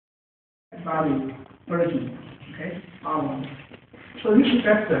value version, okay, R1. So this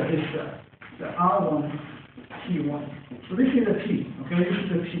vector is the R1, T1. So this is the T, okay, this is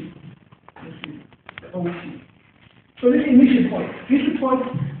the T. This is the OT. So this initial point,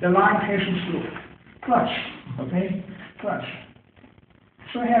 the line passes through, flush, okay, flush.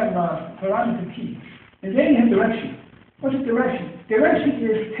 So I have parameter T, and then you have direction. What's the direction? Direction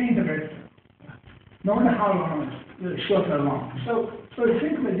is tangent vector, no matter how long, short or long. So it's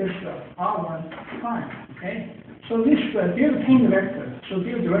simply just R1 prime, okay? So this there's a tangent vector, so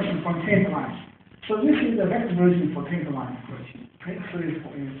there's direction from tangent line. So this is the vector version for tangent line version, okay? So it's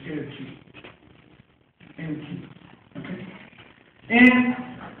for T. Okay? And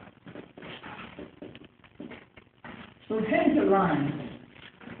so tangent line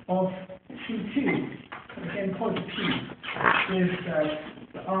of T2, again called P, is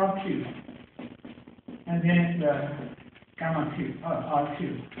the R2, and then the gamma 2, R2,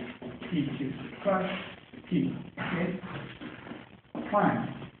 P2, plus P, okay? Prime,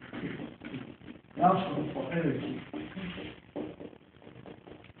 also for other T.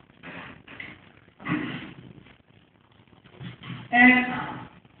 And,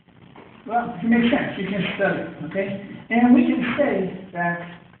 well, it makes sense, you can study, okay? And we can say that,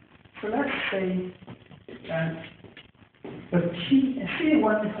 so let's say that the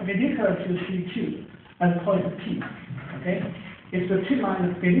C1 is perpendicular to C2 at point P, okay? If the two lines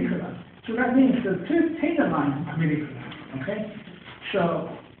are perpendicular, so that means the two tangent lines are perpendicular, okay? So